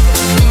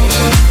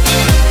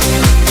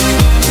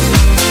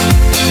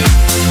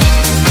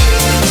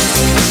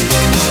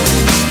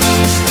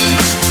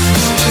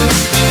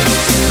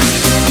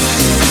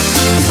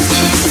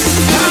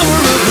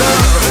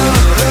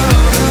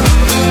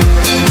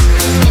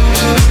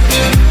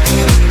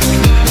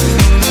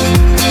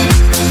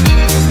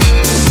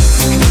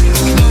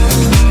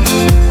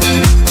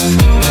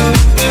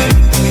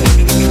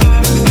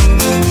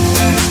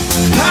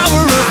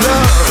 Power of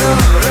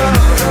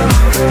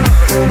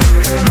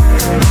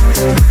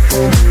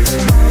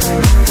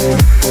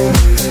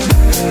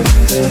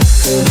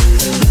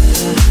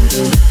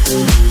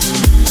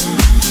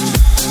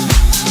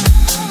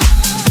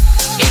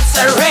It's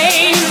a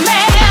rain man.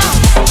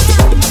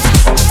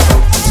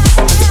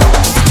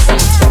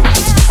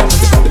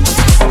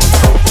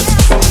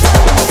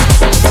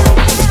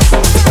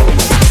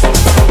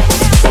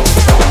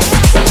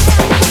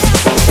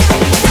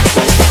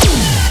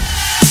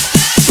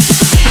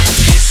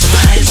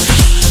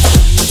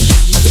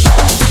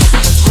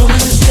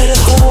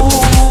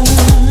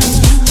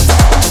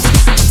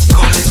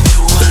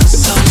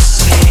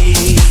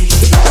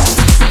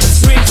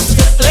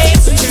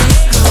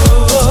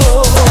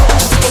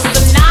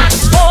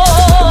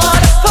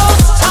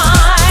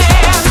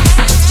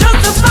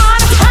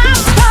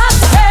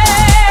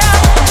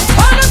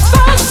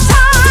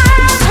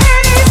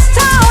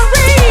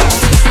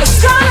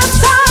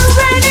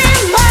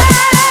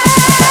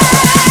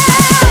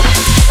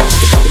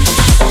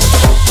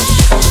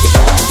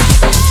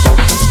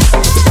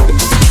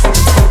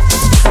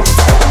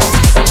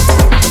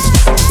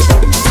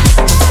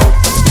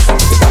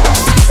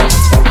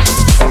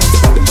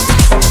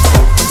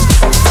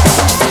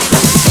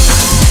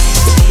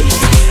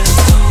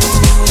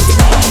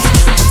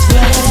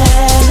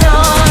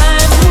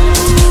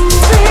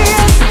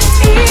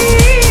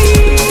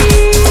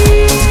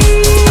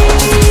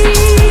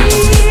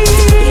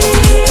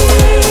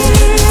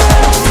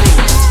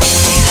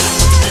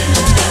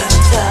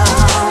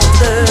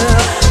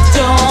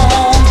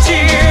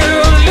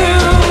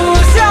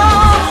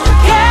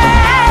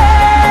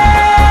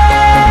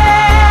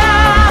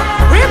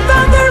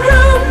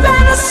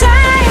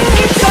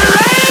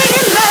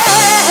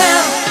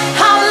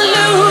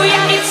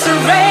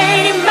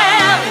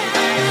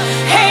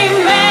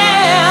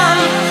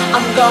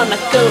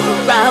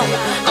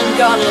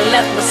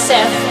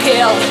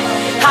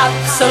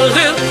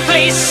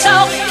 Absolutely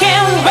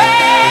soaking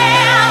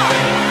wet.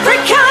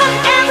 Freak